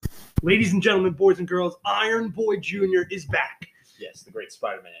Ladies and gentlemen, boys and girls, Iron Boy Jr. is back Yes, the great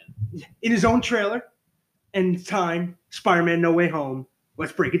Spider-Man. in his own trailer. And time, Spider-Man No Way Home.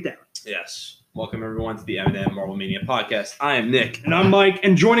 Let's break it down. Yes. Welcome, everyone, to the M&M Marvel Mania podcast. I am Nick. And I'm Mike.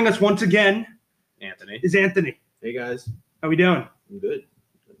 And joining us once again Anthony. is Anthony. Hey guys, How we doing? I'm good.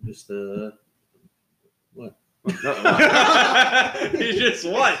 I'm just what? You just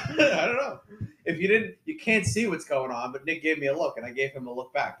what? I don't know. If you can't see what's going on, but Nick gave me a look, and I gave him a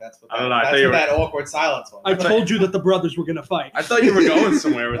look back. That's what. I don't know, I That's thought you what were- that awkward silence was. I told you that the brothers were going to fight. I thought you were going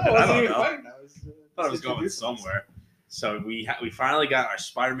somewhere with it. No, I wasn't don't even know. fighting. I thought I was going somewhere. So we finally got our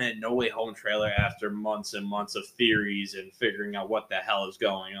Spider-Man No Way Home trailer after months and months of theories and figuring out what the hell is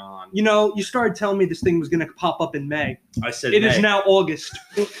going on. You know, you started telling me this thing was going to pop up in May. I said It May. is now August.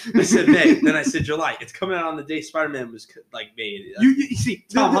 I said May. Then I said July. It's coming out on the day Spider-Man was made. You see,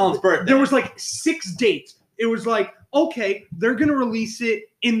 Tom Holland's birthday. There was like 6 dates. It was like, okay, they're going to release it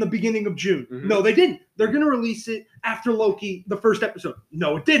in the beginning of June. Mhm. No, they didn't. They're going to release it after Loki, the first episode.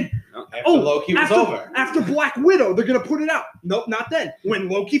 No, it didn't. After Loki was over. After Black Widow, they're going to put it out. Nope, not then. When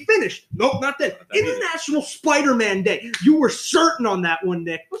Loki finished. Nope, not then. Not that either. International Spider-Man Day. You were certain on that one,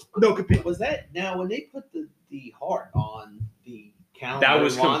 Nick. No compete. Was that now when they put the heart on the calendar? That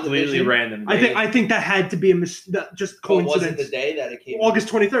was completely WandaVision, random. I think that had to be just But was coincidence. it the day that it came? August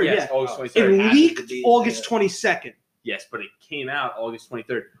 23rd, Yes, yeah. August Oh, 23rd. It it happened leaked to be August the- 22nd. Yes, but it came out August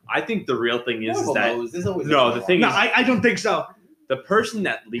 23rd. I think the real thing is Marvel that knows. There's always No, a the thing No, is- I don't think so. the person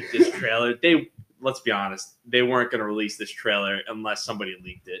that leaked this trailer, let's be honest, they weren't going to release this trailer unless somebody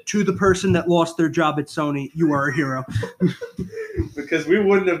leaked it. To the person that lost their job at Sony, you are a hero. Because we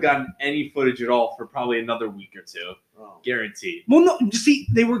wouldn't have gotten any footage at all for probably another week or two. Oh. Guaranteed. Well, no, you see,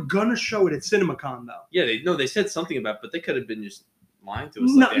 they were gonna show it at CinemaCon though. Yeah, they said something about it, but they could have been just lying to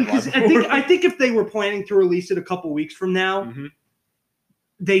us. No, like they because had lied I think if they were planning to release it a couple weeks from now, Mhm.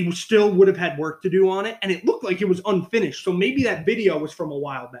 they still would have had work to do on it, and it looked like it was unfinished. So maybe that video was from a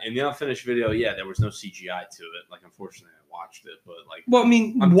while back. In the unfinished video, yeah, there was no CGI to it. Like, unfortunately, I watched it, but like, Well, I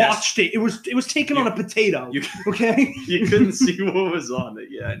mean, I'm watched it. It was taken on a potato. you- Okay. you couldn't see what was on it.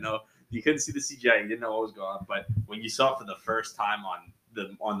 Yeah, no, you couldn't see the CGI. You didn't know what was going on. But when you saw it for the first time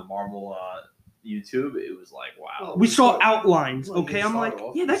on the Marvel YouTube, it was like, wow. We saw outlines. Well, Okay, you I'm start like,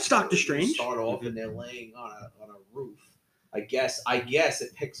 off- yeah, that's Doctor you Strange. Start off and they're laying on a roof. I guess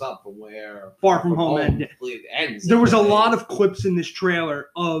it picks up from where Far From Home ended. completely ends. There was a lot of clips in this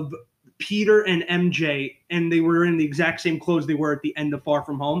trailer of Peter and MJ, and they were in the exact same clothes they were at the end of Far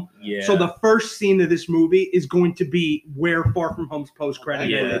From Home. Yeah. So the first scene of this movie is going to be where Far From Home's post-credit.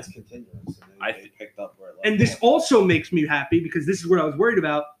 Yeah. It's continuous. And I they picked up where it left And this off. also makes me happy because this is what I was worried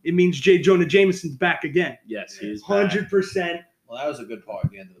about. It means J. Jonah Jameson's back again. yes, he is 100%. Well, that was a good part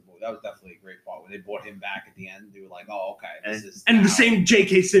at the end of the movie. That was definitely a great part when they brought him back at the end. They were like, "Oh, okay, this is." And now- the same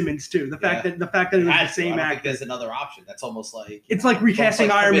J.K. Simmons too. The fact that it was It the has to. same I don't think actor. there's another option. That's almost like you It's know, like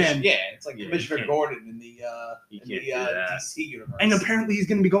recasting almost Iron Commission- Man. Yeah, it's like Yeah, you Commissioner can't- Gordon in the you can't do that. DC universe. And apparently he's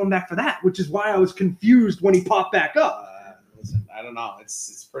going to be going back for that, which is why I was confused when he popped back up. Listen, I don't know.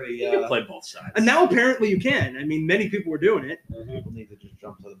 It's pretty. You can play both sides. And now apparently you can. I mean, many people were doing it. People need to just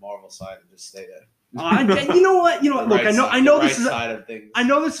jump to the Marvel side and just stay there. You know what? Look, Right I know side- this is right side of things. I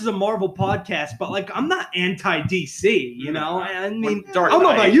know this is a Marvel podcast, but like I'm not anti DC. You know, I mean, I Dark don't know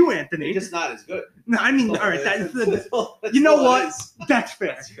Knight. about you, They're Anthony. just not as good. No, I mean, all right, you know what? That's fair.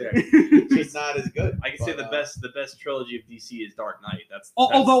 That's fair. It's just not as good. I can say But, the best trilogy of DC is Dark Knight. That's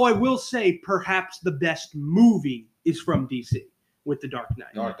Although I will say, perhaps the best movie is from DC with the Dark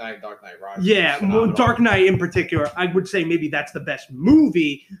Knight. Dark Knight Rises. Yeah, is well, phenomenal. Dark Knight in particular, I would say maybe that's the best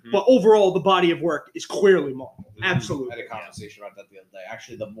movie, Mhm. but overall, the body of work is clearly Marvel. I had Absolutely. a conversation about that the other day.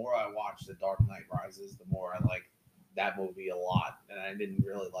 Actually, the more I watch The Dark Knight Rises, the more I like that movie a lot. And I didn't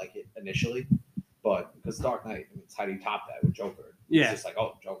really like it initially, but because Dark Knight, I mean, it's how do you top that with Joker? Yeah. It's just like,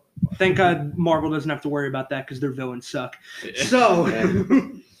 oh, Joker. But, Thank God Marvel doesn't have to worry about that because their villains suck. Yeah. So,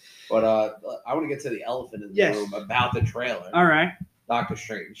 but I want to get to the elephant in the Yes. room about the trailer. all right. Doctor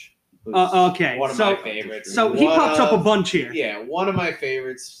Strange. who's Okay, One of so- my favorites. So he One pops up a of- bunch here. Yeah, one of my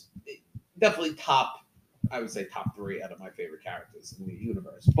favorites. Definitely top, I would say top 3 out of my favorite characters in the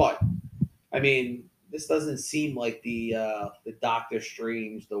universe. But I mean, this doesn't seem like the Doctor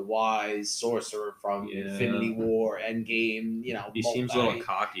Strange, the wise sorcerer from Yeah. Infinity War, Endgame. You know, He seems a little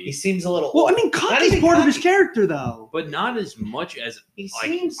cocky, He seems a little. Well, I mean, cocky's even part of his cocky. character, though. but not as much as He like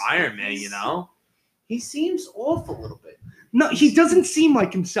seems Iron Man. he's- You know, He seems off a little bit. No, he doesn't seem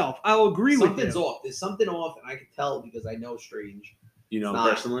like himself. I'll agree with Something's you. off. There's something off, and I can tell because I know Strange. you know It's not-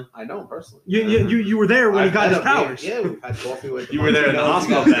 personally. I know him personally. You were there when he I've got his met him, powers. Yeah, we've had coffee with him. You were there in the You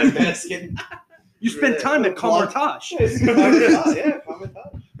hospital got bed. basket. You spent time at Kamartaj. Yeah,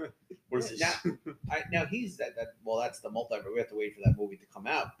 Kamartaj. was this? Now he's that. Well, that's the multiverse. We have to wait for that movie to come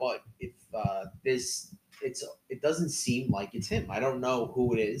out. But if it doesn't seem like it's him. I don't know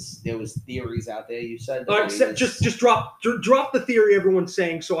who it is. There was theories out there. You said. All right, just drop the theory everyone's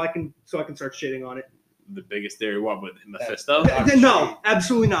saying so I can start shitting on it. The biggest theory, what, with Mephisto? No,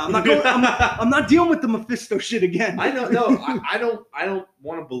 absolutely not. I'm not dealing with the Mephisto shit again. I know. No, I don't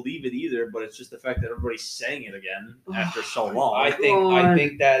want to believe it either. But it's just the fact that everybody's saying it again after so long. I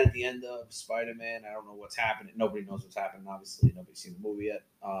think that at the end of Spider-Man, I don't know what's happening. Nobody knows what's happening. Obviously, nobody's seen the movie yet.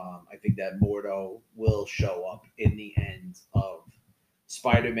 I think that Mordo will show up in the end of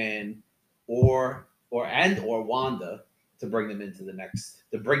Spider-Man, or Wanda. To bring them into the next,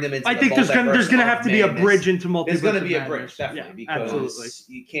 I think there's gonna have to be a bridge into multiverse. There's gonna be a bridge, definitely, yeah, because absolutely.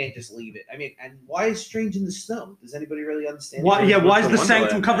 you can't just leave it. I mean, and why is Strange in the Snow? Does anybody really understand? Why? Yeah, why is the Wonderland,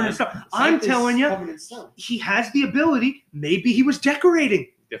 Sanctum covered in snow? I'm telling you, he has the ability. Maybe he was decorating.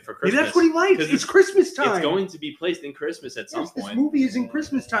 Yeah, for Maybe Christmas. that's what he likes. It's Christmas time. It's going to be placed in Christmas at some Yes, point. this movie is in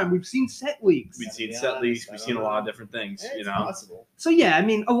Christmas time. We've seen set leaks. We've seen To be set honest, leaks. I We've don't seen a lot of know. different things. It's You know, possible. So yeah, I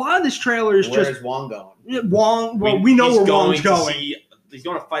mean, a lot of this trailer is Where's just Wong going? Wong. Well, we know where Wong's going. He's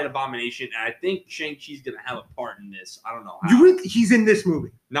going to fight Abomination, and I think Shang-Chi's going to have a part in this. I don't know how. He's in this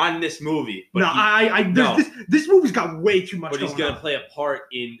movie. Not in this movie, but No, this movie's got way too much. but he's going going on. to play a part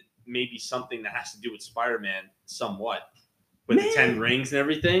in maybe something that has to do with Spider-Man, somewhat, with the Man. 10 rings and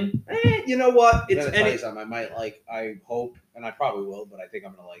everything. You know what? I'm It's gonna tell any, you something. I hope, and I probably will, but I think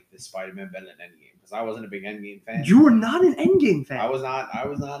I'm gonna like this Spider-Man better than Endgame because I wasn't a big Endgame fan. you were not an Endgame fan. I was not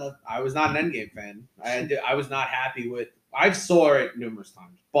an Endgame fan. I was not happy with. I saw it numerous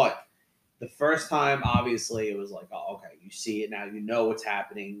times, but the first time, obviously, it was like, oh, okay, you see it now, you know what's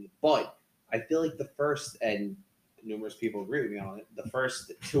happening. But I feel like the first, and numerous people agree with me on it, the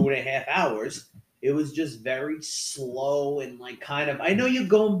first 2.5 hours, it was just very slow and like kind of. I know you're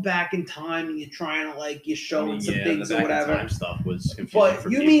going back in time and you're trying to like you're showing some things the or back in whatever. time stuff was confusing But for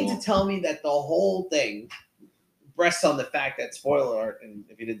you people. mean to tell me that the whole thing rests on the fact that, spoiler alert, and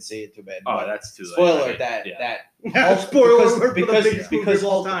if you didn't see it, too bad. Oh, but that's too late. spoiler I mean, alert that yeah. Hulk, Spoiler because, alert for the because, biggest movie because of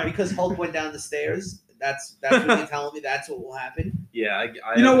all Hulk time. because Hulk went down the stairs. That's what you're telling me. That's what will happen. Yeah,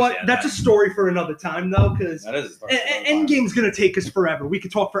 I You know what? understand That's a story for another time, though, because That is Endgame's gonna take us forever. We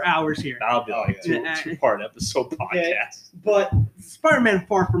could talk for hours here. That'll be like yeah. a two-part episode podcast. But Spider-Man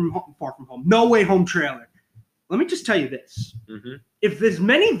Far From Home, No Way Home trailer. Let me just tell you this: Mm-hmm. if there's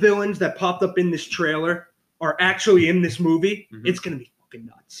many villains that popped up in this trailer are actually in this movie, Mhm. it's gonna be fucking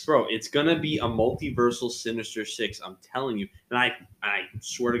nuts. Bro, it's gonna be a multiversal Sinister Six. I'm telling you, and I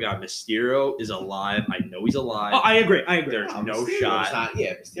swear to God, Mysterio is alive. I know he's alive. Oh, I agree. There's no Mysterio's shot.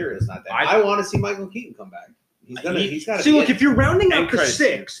 Mysterio's not that. I- I want to see Michael Keaton come back. He's got to See, look, if you're rounding End out the credits.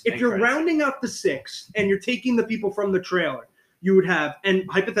 six, if End you're credits. rounding out the six, and you're taking the people from the trailer, you would have, and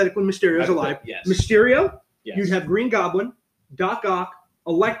hypothetically, Mysterio's alive. Yes. Mysterio, Yes. you'd have Green Goblin, Doc Ock,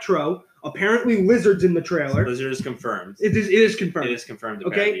 Electro, apparently Lizard's in the trailer. Lizard is confirmed. It is confirmed. It is confirmed.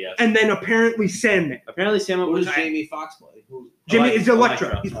 Okay, Apparently, yes. and then apparently Sandman. Apparently, Sam Who was does Jamie Foxx play? Jimmy is Electro.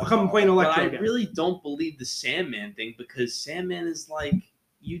 Electro. He's come playing But Electro I again. really don't believe the Sandman thing because Sandman is like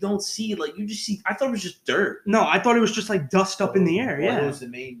you don't see like you just see. I thought it was just dirt. No, I thought it was just like dust up in the air. Well, Yeah. Who's the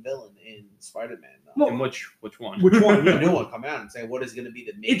main villain in Spider-Man? Well, And which one? Which one? The new one come out and say what is going to be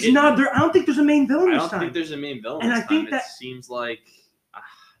the main. It's not there. I don't think there's a main villain I this don't think time. there's a main villain. And this I think time. that- it seems like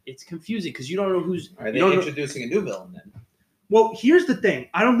it's confusing because you don't know who's. Are you they don't know- introducing a new villain then? Well, here's the thing.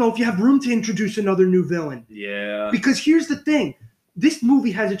 I don't know if you have room to introduce another new villain. Yeah. Because here's the thing. This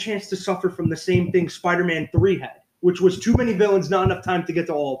movie has a chance to suffer from the same thing Spider-Man 3 had, which was too many villains, not enough time to get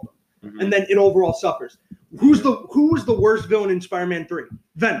to all of them. Mhm. And then it overall suffers. Who was the worst villain in Spider-Man 3?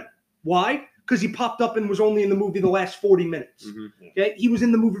 Venom. Why? Because he popped up and was only in the movie the last 40 minutes. Mhm. Okay? He was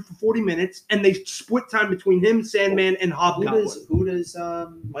in the movie for 40 minutes, and they split time between him, Sandman, and Who Hobgoblin. does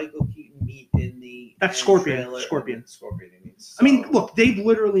Michael Keaton meet in the? That's end Scorpion. trailer? Scorpion. Scorpion. He means. I mean, So- look, they've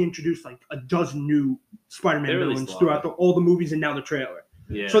literally introduced like a dozen new Spider-Man They released villains a lot. throughout all the movies and now the trailer.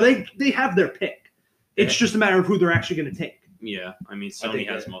 Yeah. So they have their pick. It's just a matter of who they're actually going to take. Yeah. I mean, I Sony think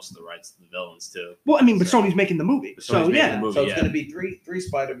has that- most of the rights to the villains too. Well, I mean, but Sony's making the movie. But So, Sony's making yeah. the movie. So it's yeah. going to be three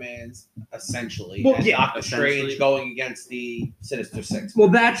Spider-Mans essentially, Well, and yeah, Doctor essentially. Strange going against the Sinister Six. Well,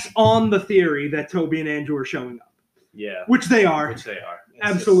 that's on the theory that Toby and Andrew are showing up, Yeah. which they are. Which they are. It's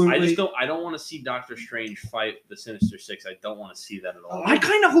just- Absolutely. I don't want to see Doctor Strange fight the Sinister Six. I don't want to see that at all. I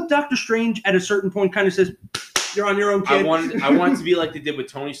kind of hope Doctor Strange at a certain point kind of says, "You're on your own, I kid." want it to be like they did with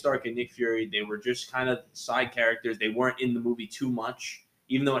Tony Stark and Nick Fury. They were just kind of side characters. They weren't in the movie too much,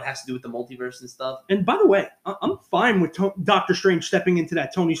 even though it has to do with the multiverse and stuff. And by the way, I'm fine with Doctor Strange stepping into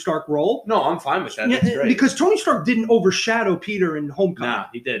that Tony Stark role. No, I'm fine with that. Yeah, That's great. because Tony Stark didn't overshadow Peter in Homecoming. Nah,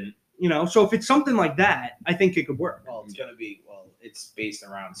 he didn't. You know, so if it's something like that, I think it could work. Well, it's gonna be it's based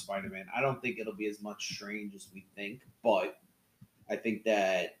around Spider-Man. I don't think it'll be as much Strange as we think, but I think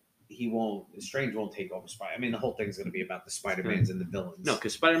that Strange won't take over Spider. I mean, the whole thing's gonna be about the Spider-Mans and the villains. No,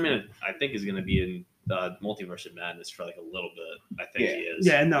 because Spider-Man, I think, is going to be in Multiverse of Madness for like a little bit. I think he is.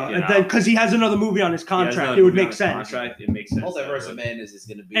 Yeah, no, You know? because he has another movie on his He has contract. another It would movie on make his sense. Contract, it makes sense. Multiverse that of way. Madness is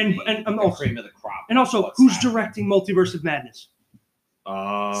gonna be And the also- cream of the crop. And also, What's who's happening. directing Multiverse of Madness?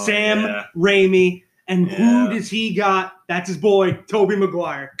 Oh, Sam yeah. Raimi. And who Yeah. does he got? That's his boy, Tobey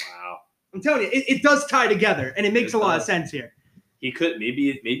Maguire. Wow. I'm telling you, it does tie together, and it makes It a lot of does. sense here. He could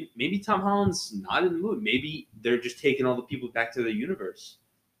maybe Tom Holland's not in the movie. Maybe they're just taking all the people back to the universe.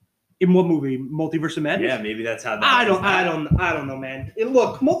 In what movie? Multiverse of Madness? Yeah, maybe that's how. That I is. don't know, man.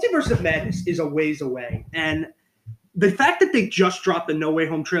 Look, Multiverse of Madness is a ways away, and the fact that they just dropped the No Way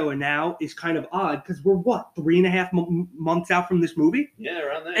Home trailer now is kind of odd because we're 3.5 months out from this movie, Yeah,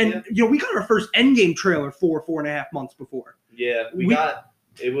 around that. and you know we got our first Endgame trailer 4.5 months before. Yeah, we We- got.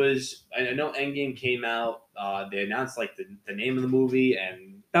 It was. I know Endgame came out. They announced like the name of the movie,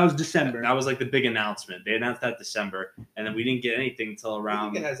 and That was December. that was like the big announcement. They announced that December, and then we didn't get anything until I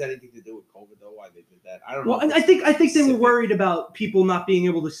around. think it has anything to do with COVID, though. Why they did that? I don't Well, know. and I think they were Specific. worried about people not being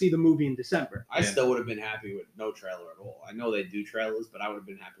able to see the movie in December. I still would have been happy with no trailer at all. I know they do trailers, but I would have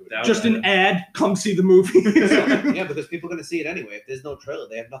been happy with That Just was- an ad, come see the movie. yeah, because people are going to see it anyway. If there's no trailer,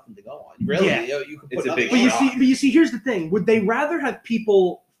 they have nothing to go on. Really, Yeah. you can put It's a nothing big But on. you see, here's the thing: would they rather have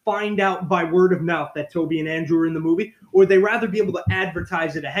people find out by word of mouth that Toby and Andrew are in the movie, or would they rather be able to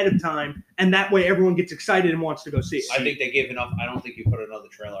advertise it ahead of time, and that way everyone gets excited and wants to go see it? I think they gave enough. I don't think you put another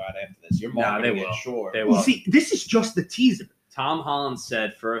trailer out after this. You're Nah, marketing they it, will. sure. They Well, will. see, this is just the teaser. Tom Holland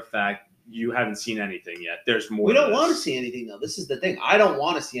said for a fact you haven't seen anything yet. There's more. We to don't this. want to see anything though. This is the thing. I don't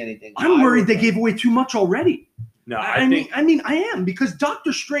want to see anything. I'm worried they gave away too much already. No, I mean, I am because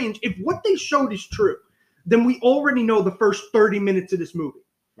Doctor Strange. If what they showed is true, then we already know the first 30 minutes of this movie,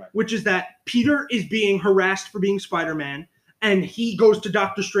 Right. which is that Peter is being harassed for being Spider-Man, and he goes to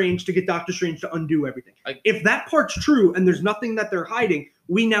Doctor Strange to get Doctor Strange to undo everything. If that part's true and there's nothing that they're hiding,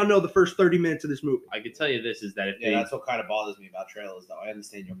 we now know the first 30 minutes of this movie. I can tell you this is that if Yeah, they that's what kind of bothers me about trailers, though. I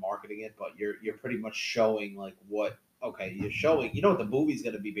understand you're marketing it, but you're pretty much showing like what. Okay, you're showing. You know what the movie's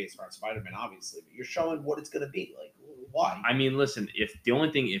going to be based around Spider-Man, obviously, but you're showing what it's going to be. Like, why? I mean, listen, if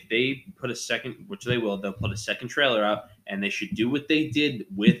they put a second, which they will, they'll put a second trailer out, and they should do what they did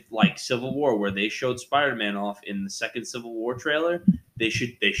with like Civil War, where they showed Spider-Man off in the second Civil War trailer. They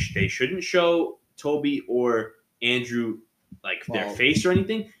shouldn't show Toby or Andrew like their Well- face or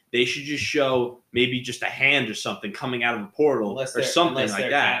anything. They should just show maybe just a hand or something coming out of a portal or something like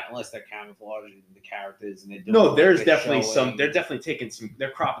that. Unless they're camouflaging the characters and they're doing No, like there's they're definitely showing- They're definitely taking some.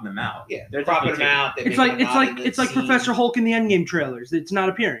 They're cropping them out. Yeah, they're cropping definitely them out. They're It's making like them not in the scene. Professor Hulk in the Endgame trailers. It's not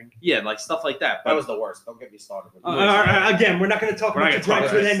appearing. Yeah, like stuff like that. That But was the worst. Don't get me started with Again, we're not going to talk We're about not your gonna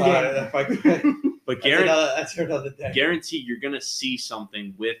gripes talk with Endgame. but That's for another day. guarantee you're gonna see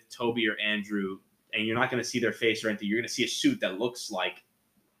something with Toby or Andrew, and you're not gonna see their face or anything. You're gonna see a suit that looks like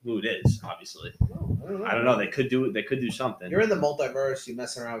who it is. Obviously, I don't know. They could do it. They could do something. You're in the multiverse. You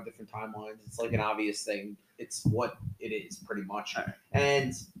mess around with different timelines. It's like an obvious thing. It's what it is, pretty much. All right.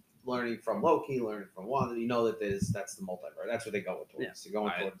 And learning from Loki, learning from Wanda, you know that's the multiverse. That's what they're going towards. Yeah. They're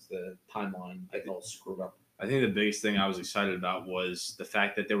going All right. towards the timeline. Get all screwed up. I think the biggest thing I was excited about was the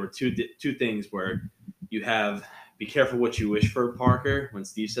fact that there were two things where you have be careful what you wish for, Parker, when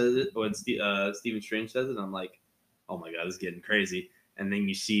Steve says it, when Stephen Strange says it. I'm like, oh my god, this is getting crazy. And then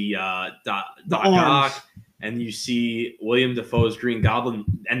you see Doc arms. Ock, and you see William Dafoe's Green Goblin,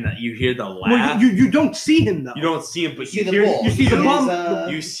 and you hear the laugh. Well, you don't see him though. You don't see him, but You you, see the hear. ball. you see the His,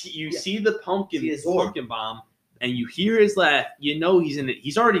 bump. You see the pumpkin See his orb. pumpkin bomb, and you hear his laugh. You know he's in it.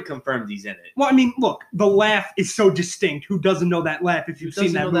 He's already confirmed he's in it. Well, I mean, look, the laugh is so distinct. Who doesn't know that laugh if you've Who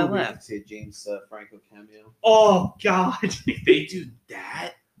seen doesn't that know that movie? laugh? See a James Franco cameo. Oh God, If they do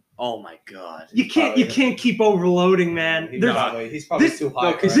that, oh my god! you can't keep overloading, man. He's probably this- too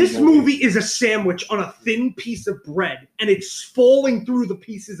high. Because for this any movie is a sandwich on a thin piece of bread, and it's falling through the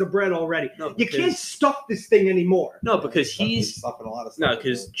pieces of bread already. No, You because- can't stuff this thing anymore. No, because He's stuffing a lot of stuff. no,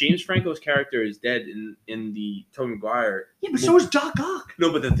 because James Franco's character is dead in the Tobey Maguire. Yeah, but so is Doc Ock.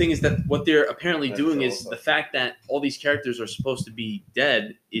 No, but the thing is that what they're apparently That's doing is also- the fact that all these characters are supposed to be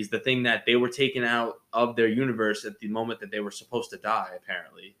dead is the thing that they were taken out of their universe at the moment that they were supposed to die,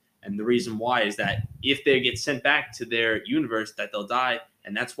 apparently. And the reason why is that if they get sent back to their universe, that they'll die.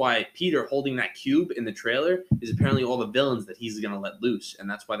 And that's why Peter holding that cube in the trailer is apparently all the villains that he's going to let loose. And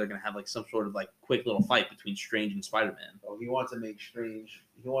that's why they're going to have like some sort of like quick little fight between Strange and Spider-Man. So he wants to make Strange.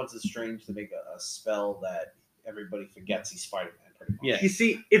 He wants Strange to make a spell that everybody forgets he's Spider-Man. pretty much. Yeah. You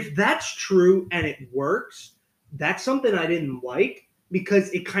see, if that's true and it works, that's something I didn't like because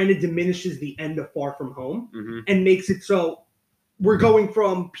it kind of diminishes the end of Far From Home Mm-hmm. and makes it so we're going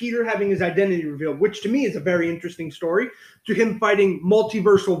from Peter having his identity revealed, which to me is a very interesting story, to him fighting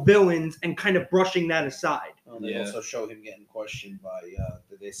multiversal villains and kind of brushing that aside. Well, they also show him getting questioned by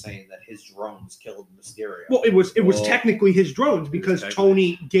they're saying that his drones killed Mysterio. Well, it was Well, technically his drones because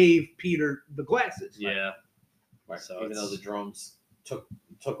Tony gave Peter the glasses. Yeah. Right. So Even it's- though the drones took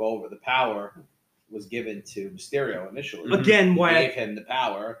over, the power was given to Mysterio initially. Again, They why gave him the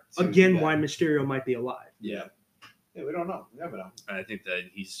power. to do that. why Mysterio might be alive. Yeah. Yeah, we don't know. We never know. I think that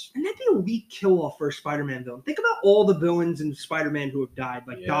he's. And that'd be a weak kill off for a Spider-Man villain. Think about all the villains in Spider-Man who have died,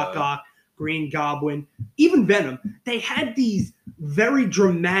 like Doc Yeah. Ock, Green Goblin, even Venom. They had these very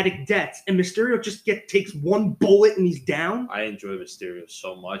dramatic deaths, and Mysterio just takes one bullet and he's down. I enjoy Mysterio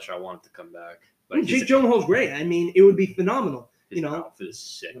so much. I want him to come back. Jake Gyllenhaal's great. I mean, it would be phenomenal. his you know, outfit is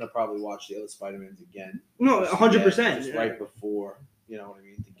sick. I'm gonna probably watch the other Spider-Mans again. No, Just 100%. Just right before, you know what I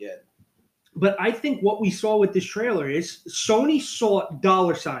mean, to get. But I think what we saw with this trailer is Sony saw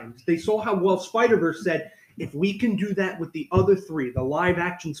dollar signs. They saw how well Spider-Verse said, if we can do that with the other three, the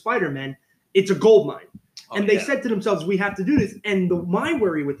live-action Spider-Man, it's a gold mine. And they said to themselves, we have to do this. And my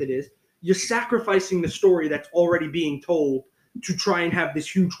worry with it is you're sacrificing the story that's already being told to try and have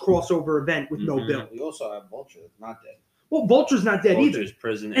this huge crossover event with no Mhm. bill. We also have Vulture that's not dead. Well, Vulture's not dead either. Vulture's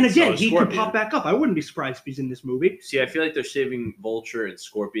prison, And again, so is he Scorpion. could pop back up. I wouldn't be surprised if he's in this movie. See, I feel like they're saving Vulture and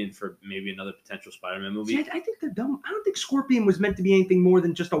Scorpion for maybe another potential Spider-Man movie. See, I think they're dumb. I don't think Scorpion was meant to be anything more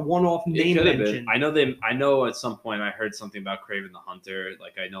than just a one-off It name could have mention. been. I know at some point I heard something about Kraven the Hunter.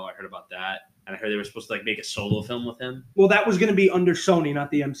 Like I heard about that, and I heard they were supposed to like make a solo film with him. Well, that was going to be under Sony,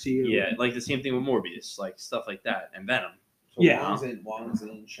 not the MCU. Yeah, like the same thing with Morbius, like stuff like that, and Venom. So Yeah. Wong's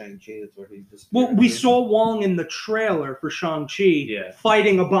in Shang-Chi. That's where he's just. Well, we saw Wong in the trailer for Shang-Chi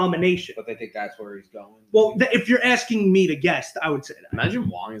fighting Abomination. But they think that's where he's going. Well, if you're asking me to guess, I would say that. Imagine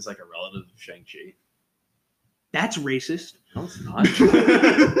Wong is like a relative of Shang-Chi. That's racist. No, it's not.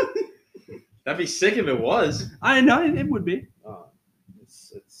 That'd be sick if it was. I know it would be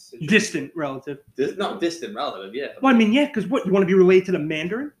It's distant relative. No, distant relative, yeah. Well, I mean, yeah, because what you want to be related to the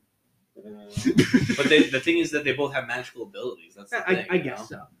Mandarin? But the thing is that they both have magical abilities. That's the thing. I you guess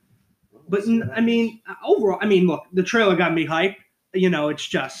know? so. But I mean, overall, I mean, look, the trailer got me hyped. You know, it's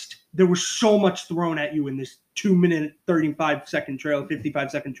just there was so much thrown at you in this 2-minute, 35-second trailer,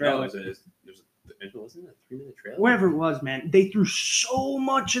 55-second trailer. Wasn't it a 3-minute trailer? Wherever it was, man, they threw so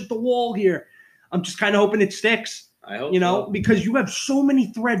much at the wall here. I'm just kind of hoping it sticks. I hope You know, so. because you have so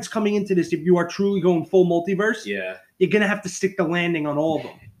many threads coming into this. If you are truly going full multiverse, Yeah. you're gonna have to stick the landing on all of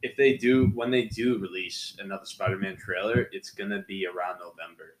them. If they do, when they do release another Spider-Man trailer, it's gonna be around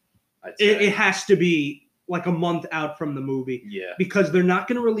November. I'd say. It has to be like a month out from the movie Yeah. because they're not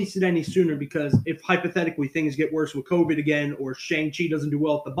going to release it any sooner. Because if hypothetically things get worse with COVID again, or Shang-Chi doesn't do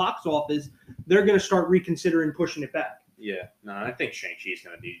well at the box office, they're going to start reconsidering pushing it back. Yeah. No, I think Shang-Chi is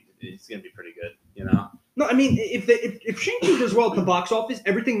gonna be pretty good. You know. No, I mean, if Shang-Chi does well at the box office,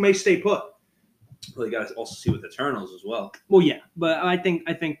 everything may stay put. Well, you gotta also see with Eternals as well. Well, yeah, but I think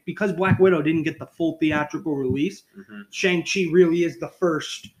because Black Widow didn't get the full theatrical release, Mm-hmm. Shang-Chi really is the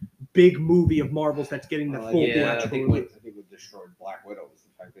first big movie of Marvel's that's getting the full yeah, I theatrical think release. what destroyed Black Widow was the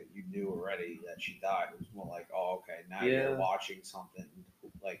fact that you knew already that she died. It was more like, oh, okay, now Yeah. you're watching something.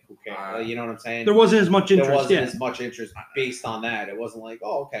 Like, who cares? You know what I'm saying? There wasn't as much There interest. wasn't Yeah. as much interest based on that. It wasn't like,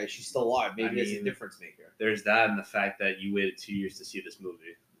 oh, okay, she's still alive. Maybe it's a mean, difference maker. There's that and the fact that you waited 2 years to see this movie.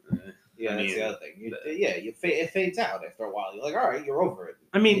 Yeah, I that's mean, the other thing. It fades out after a while. You're like, all right, you're over it.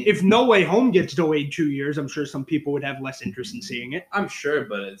 I mean, if No Way Home gets delayed 2 years, I'm sure some people would have less interest in seeing it. I'm sure,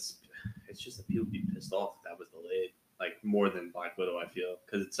 but it's just that people would be pissed off if that was delayed, like more than Black Widow. I feel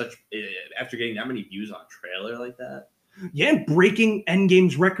because it's after getting that many views on a trailer like that. Yeah, breaking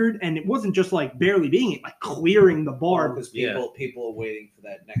Endgame's record, and it wasn't just like barely being it, like clearing the bar. Because people are waiting for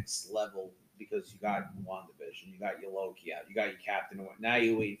that next level because you got WandaVision, you got your Loki out, you got your Captain. Now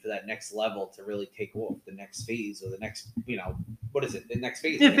you're waiting for that next level to really take off the next phase or the next, what is it? The next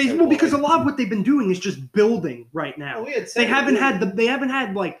phase. Yeah, well, because a lot of what they've been doing is just building right now. They haven't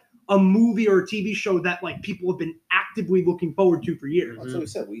had like a movie or a TV show that like people have been actively looking forward to for years. That's what we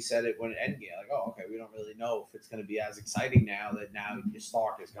said. We said it when Endgame, like, oh, okay, we don't really know if it's going to be as exciting now that now your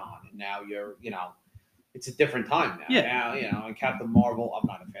Stark is gone and now you're, it's a different time now. Yeah. Now, and Captain Marvel, I'm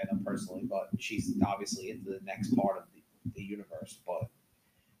not a fan of personally, but she's obviously into the next part of the universe. But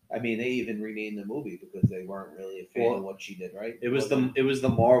I mean, they even renamed the movie because they weren't really a fan of what she did, right? It was the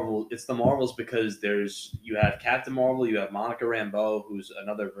Marvel. It's the Marvels because you have Captain Marvel, you have Monica Rambeau, who's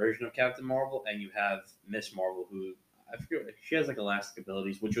another version of Captain Marvel, and you have Miss Marvel, who I forget. She has like elastic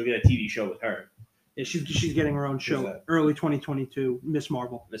abilities, which we'll get a TV show with her. Yeah, she's getting her own Who's show that? early 2022. Miss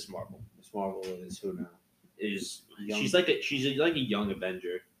Marvel. Miss Marvel Miss Marvel is who now? She's like a young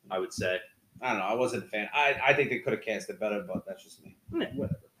Avenger, I would say. I don't know. I wasn't a fan. I think they could have cast it better, but that's just me. Yeah.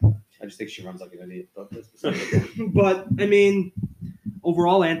 Whatever. I just think she runs like an idiot. But But I mean,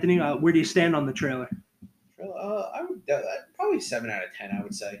 overall, Anthony, where do you stand on the trailer? I would probably 7 out of 10. I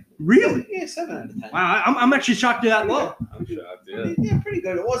would say. Really? Yeah, 7 out of 10. Wow, I'm actually shocked you're that low. I'm shocked. Yeah, pretty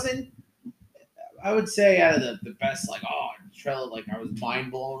good. It wasn't. I would say out of the best, like trailer, like I was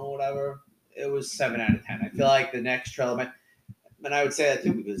mind blown or whatever. It was 7 out of 10. I feel like the next trailer, and I would say that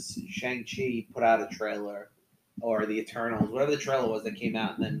too because Shang-Chi put out a trailer, or the Eternals, whatever the trailer was that came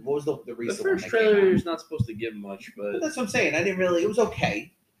out, and then what was the The recent first one that came trailer out? is not supposed to give much, But but that's what I'm saying. I didn't really. It was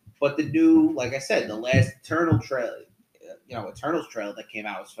okay, but the new, like I said, the last Eternals trailer that came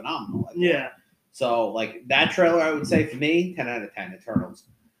out was phenomenal. I thought. Yeah. So like that trailer, I would say for me, 10 out of 10. Eternals.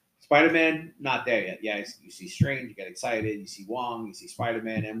 Spider-Man, not there yet. Yeah, you see Strange, you get excited. You see Wong, you see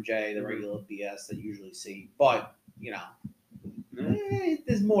Spider-Man, MJ, the regular BS that you usually see. But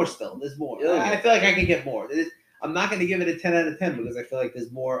there's more still. There's more. Yeah. I feel like I can get more. I'm not going to give it a 10 out of 10 because I feel like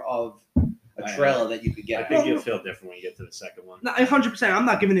there's more of a trailer that you could I get. think you'll feel different when you get to the second one. No, 100%. I'm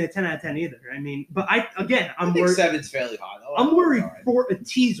not giving it a 10 out of 10 either. I mean, but I'm I think worried. 7's fairly high. Though. I'm worried All right. for a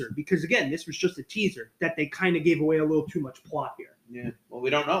teaser because again, this was just a teaser that they kind of gave away a little too much plot here. Yeah. Well, we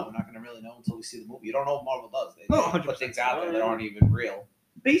don't know. We're not going to really know until we see the movie. You don't know what Marvel does. They No, put 100%. things out there that aren't even real.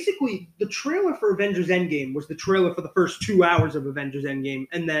 Basically, the trailer for Avengers Endgame was the trailer for the first 2 hours of Avengers Endgame,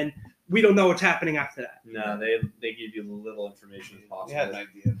 and then we don't know what's happening after that. No, they give you little information as We had an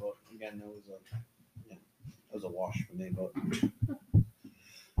possible. idea, but again, it was a wash for me. But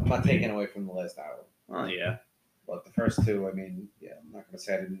I'm not taking away from the last hour. Oh yeah. But the first two, I mean, yeah, I'm not going to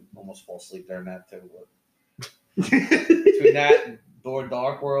say I didn't almost fall asleep during that too. But between that and Thor: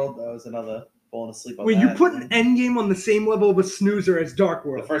 Dark World, that was another falling asleep on Wait, that. you put an Endgame on the same level of a snoozer as Dark the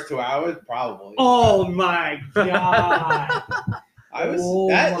World? first 2 hours, probably. Oh my god! I was Oh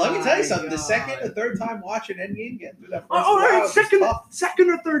that. Let me tell you my something. The God. second or third time watching Endgame, getting through that first All 2 right, hours was tough. second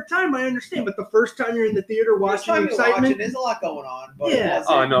or third time, I understand, but the first time you're in the theater First watching time the you're excitement. watching, there's a lot going on. But Yeah. it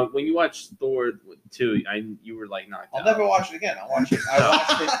wasn't- Oh no! When you watch Thor 2, you were like knocked I'll out. never watch it again. I'll watch it. I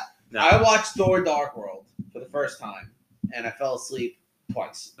watched it. No. I watched Thor: Dark World for the first time, and I fell asleep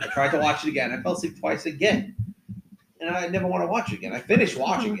twice. I tried to watch it again. I fell asleep twice again, and I never want to watch it again. I finished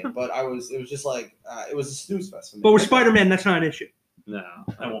watching it, but it was just like it was a snooze fest for me. But with Spider-Man, that's not an issue. No,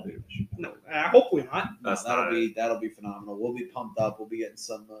 that won't be an issue. No, hopefully not. No, That's that'll be phenomenal. We'll be pumped up. We'll be getting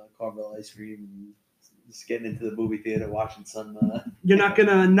some Carvel ice cream and just getting into the movie theater, watching some. You're not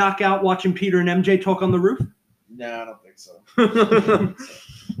gonna knock out watching Peter and MJ talk on the roof. No, I don't think so.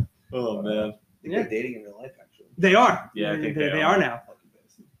 Oh man. I think they're dating in real life, actually. They are. Yeah, I think they they are are. now.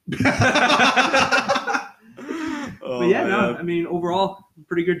 Fucking bastard. Oh, But yeah, no, man. I mean, overall,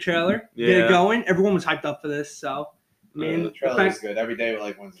 pretty good trailer. Get Yeah. it going. Everyone was hyped up for this, so I mean, The the trailer is fact- good. Every day we're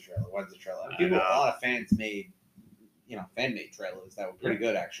like, when's the trailer? When's the trailer? I People, a know. lot of fans made, fan-made trailers that were pretty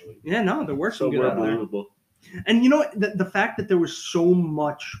good, actually. yeah, no, there were some So good we're out there. believable. And you know what? The fact that there was so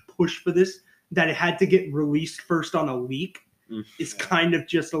much push for this that it had to get released first on a leak is Yeah. kind of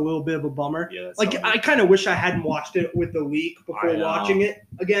just a little bit of a bummer. Yeah. That's Like, how I kind of wish I hadn't watched it with the leak before I know. watching it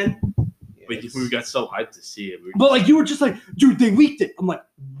again. Yeah, But it's- we got so hyped to see it. We were But like, you were just like, dude, they leaked it. I'm like,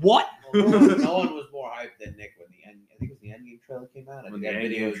 what? well, no one was more hyped than Nick when I think it was the Endgame trailer came out. I When think the that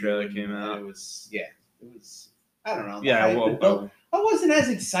video Endgame trailer and came out. It was, I don't know. the Yeah, hype, well, the build- I wasn't as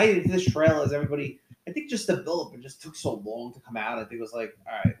excited for this trailer as everybody. I think just the build-up, it just took so long to come out. I think it was like,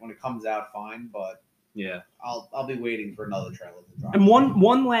 all right, when it comes out, fine, but yeah. I'll be waiting for another trailer to drop. And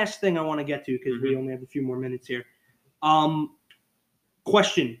one last thing I want to get to because we only have a few more minutes here.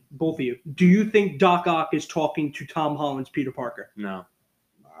 Question, both of you: do you think Doc Ock is talking to Tom Holland's Peter Parker? No.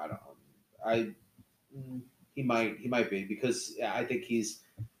 I don't. He might be because I think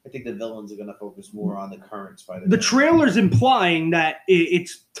the villains are going to focus more on the current Spider-Man. The trailer's implying that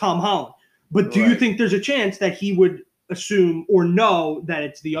it's Tom Holland, but do you Right. think there's a chance that he would assume or know that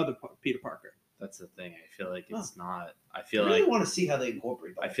it's the other Peter Parker? That's the thing. I feel like it's not. I feel I really like want to see how they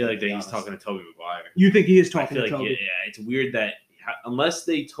incorporate. I feel like to be that he's honest. talking to Tobey Maguire. You think he is I talking feel to like Toby? yeah, it's weird that unless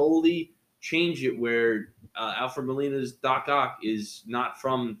they totally change it where Alfred Molina's Doc Ock is not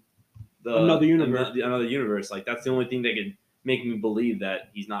from Another universe. another universe. Like that's the only thing that could make me believe that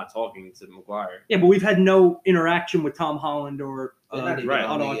he's not talking to Maguire. Yeah, but we've had no interaction with Tom Holland or They're not even right.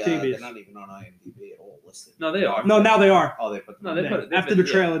 on Otto the, Octavius. they're not even on IMDb at all listed. No, they are. No, now they are. Oh, they put them. No, they in. put it- they After put- the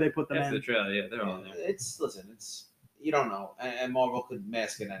yeah. trailer, they put them After the in. trailer, yeah, they're on there. It's you don't know, and Marvel could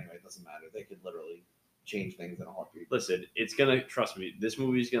mask it anyway. It doesn't matter. They could literally change things in a heartbeat. Listen, it's gonna trust me. This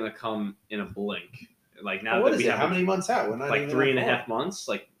movie's gonna come in a blink. Like now What that is we it? have How many months out? We're not like even 3.5 months,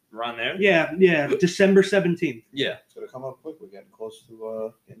 like around there. Yeah, December 17th. Yeah. It's gonna come up quick. We're getting close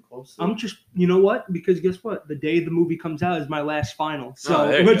to I'm just, you know what? Because guess what? The day the movie comes out is my last final. So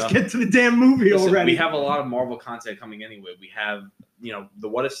there you let's go. get to the damn movie Listen, already. we have a lot of Marvel content coming anyway. We have, the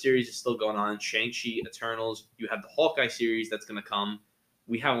What If series is still going on. Shang-Chi, Eternals. You have the Hawkeye series that's going to come.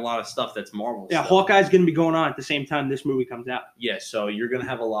 We have a lot of stuff that's Marvel. Yeah, stuff. Hawkeye's going to be going on at the same time this movie comes out. Yeah, so you're going to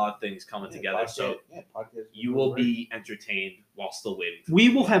have a lot of things coming together. So you will be entertained while still waiting. We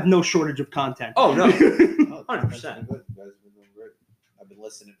will have no shortage of content. Oh, no. 100%. You guys have been doing great. I've been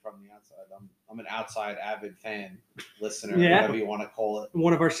listening from the outside. I'm an outside avid fan, listener, whatever you want to call it.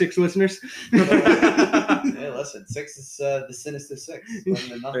 One of our 6 listeners. Hey, listen, 6 is the sinister 6.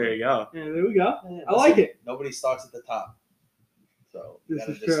 There you go. Yeah, there we go. Yeah, I like it. Nobody starts at the top. So you This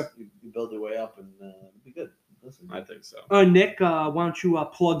gotta is just you build your way up and be good. Listen, I think so. Nick, why don't you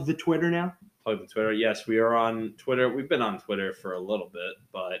plug the Twitter now? Plug the Twitter. Yes, we are on Twitter. We've been on Twitter for a little bit,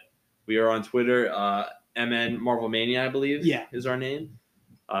 but we are on Twitter. MN Marvel Mania, I believe, is our name.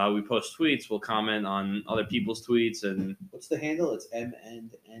 We post tweets. We'll comment on other people's tweets. And what's the handle? It's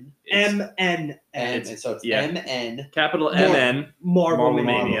MNN. MNN. And so it's yeah. MN. Capital MN. Marvel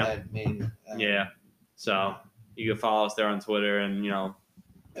Mania. Mania. Yeah. So you can follow us there on Twitter and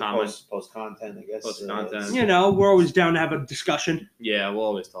comment. Post content, I guess. Post content. We're always down to have a discussion. Yeah, we'll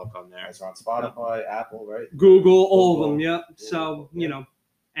always talk on there. It's on Spotify, Apple, right? Google, all of them. Yep. So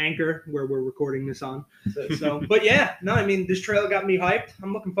Anchor, where we're recording this on. So, but yeah, no, I mean, this trailer got me hyped.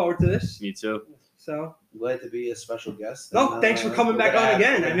 I'm looking forward to this. Me too. So glad to be a special guest. No, thanks for coming back on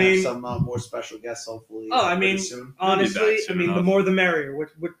again. I mean, some more special guests hopefully. Oh, I mean, soon. honestly, soon the enough. more the merrier.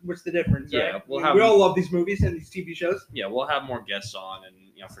 What's the difference? Yeah, right? we we all love these movies and these TV shows. Yeah, we'll have more guests on, and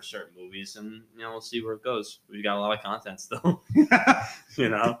for certain movies, and we'll see where it goes. We've got a lot of content still.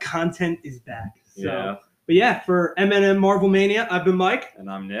 The content is back. So. Yeah. But yeah, for MNM Marvel Mania, I've been Mike, and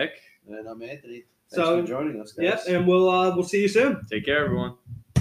I'm Nick, and I'm Anthony. Thanks for joining us, guys. Yep, and we'll see you soon. Take care, everyone.